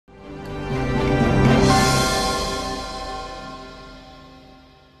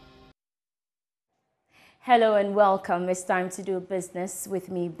Hello and welcome. It's time to do business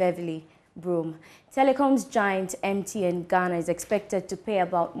with me, Beverly Broom. Telecom's giant MTN Ghana is expected to pay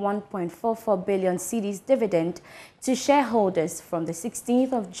about 1.44 billion cedis dividend to shareholders from the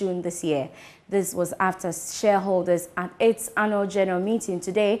 16th of June this year. This was after shareholders at its annual general meeting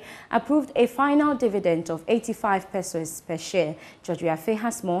today approved a final dividend of 85 pesos per share. George Wiafe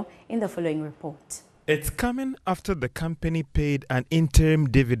has more in the following report. It's coming after the company paid an interim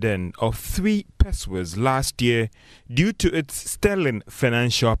dividend of 3 pesos last year due to its sterling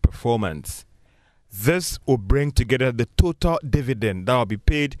financial performance. This will bring together the total dividend that will be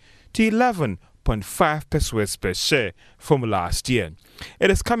paid to 11.5 pesos per share from last year. It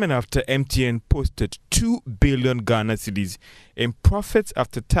is coming after MTN posted 2 billion Ghana cedis in profits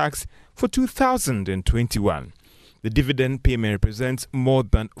after tax for 2021. The dividend payment represents more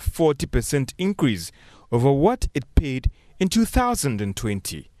than 40% increase over what it paid in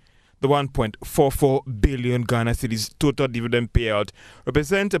 2020. The 1.44 billion Ghana cedis total dividend payout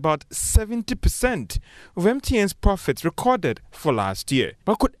represents about 70% of MTN's profits recorded for last year.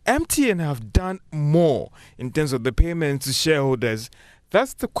 But could MTN have done more in terms of the payments to shareholders?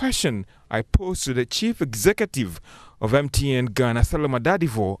 That's the question I posed to the chief executive of MTN Ghana, Salama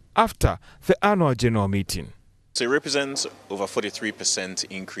after the annual general meeting. So it represents over 43%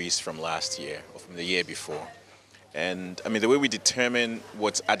 increase from last year or from the year before. And I mean, the way we determine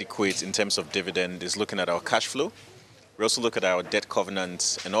what's adequate in terms of dividend is looking at our cash flow. We also look at our debt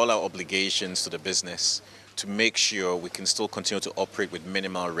covenants and all our obligations to the business to make sure we can still continue to operate with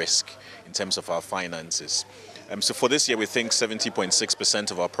minimal risk in terms of our finances. So for this year, we think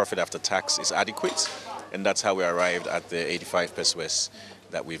 70.6% of our profit after tax is adequate, and that's how we arrived at the 85 pesos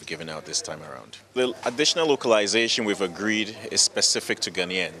that we've given out this time around. The additional localization we've agreed is specific to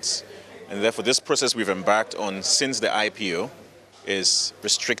Ghanaians, and therefore this process we've embarked on since the IPO is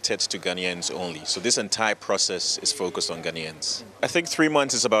restricted to Ghanaians only. So this entire process is focused on Ghanaians. I think 3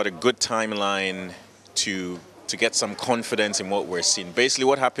 months is about a good timeline to get some confidence in what we're seeing. Basically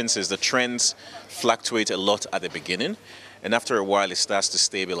what happens is the trends fluctuate a lot at the beginning, and after a while it starts to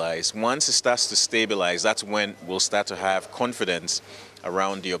stabilize. Once it starts to stabilize, that's when we'll start to have confidence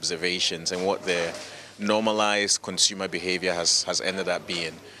around the observations and what the normalized consumer behavior has ended up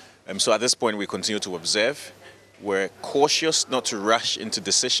being. So at this point we continue to observe. We're cautious not to rush into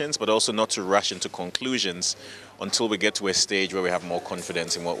decisions, but also not to rush into conclusions until we get to a stage where we have more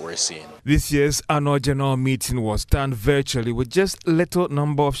confidence in what we're seeing. This year's annual general meeting was done virtually with just a little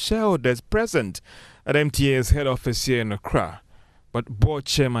number of shareholders present at MTN's head office here in Accra. But board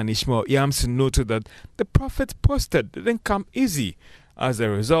chairman Ishmael Yamson noted that the profit posted didn't come easy as a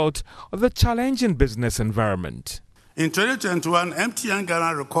result of the challenging business environment. In 2021, MTN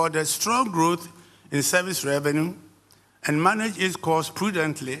Ghana recorded strong growth in service revenue and managed its costs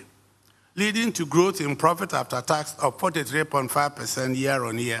prudently, leading to growth in profit after tax of 43.5%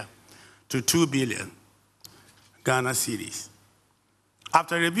 year-on-year to 2 billion Ghana cedis.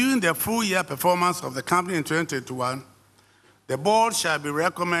 After reviewing the full-year performance of the company in 2021, the board shall be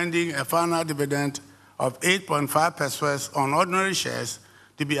recommending a final dividend of 8.5 pesos on ordinary shares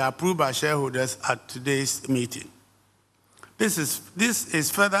to be approved by shareholders at today's meeting. This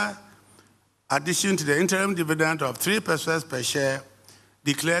is further addition to the interim dividend of 3 pesos per share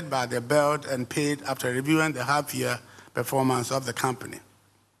declared by the board and paid after reviewing the half-year performance of the company.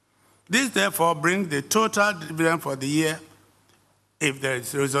 This therefore brings the total dividend for the year, if the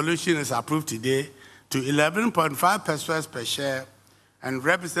resolution is approved today, to 11.5 pesos per share and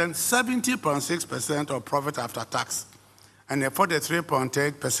represents 70.6% of profit after tax and a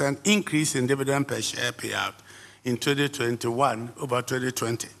 43.8% increase in dividend per share payout in 2021 over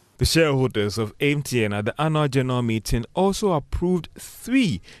 2020. The shareholders of MTN at the annual general meeting also approved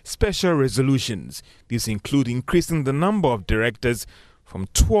 3 special resolutions. These include increasing the number of directors from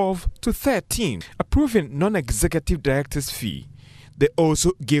 12 to 13, approving non-executive directors' fee. They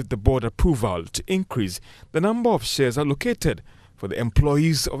also gave the board approval to increase the number of shares allocated for the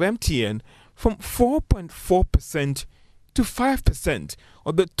employees of MTN from 4.4% to 5%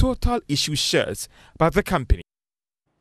 of the total issued shares by the company.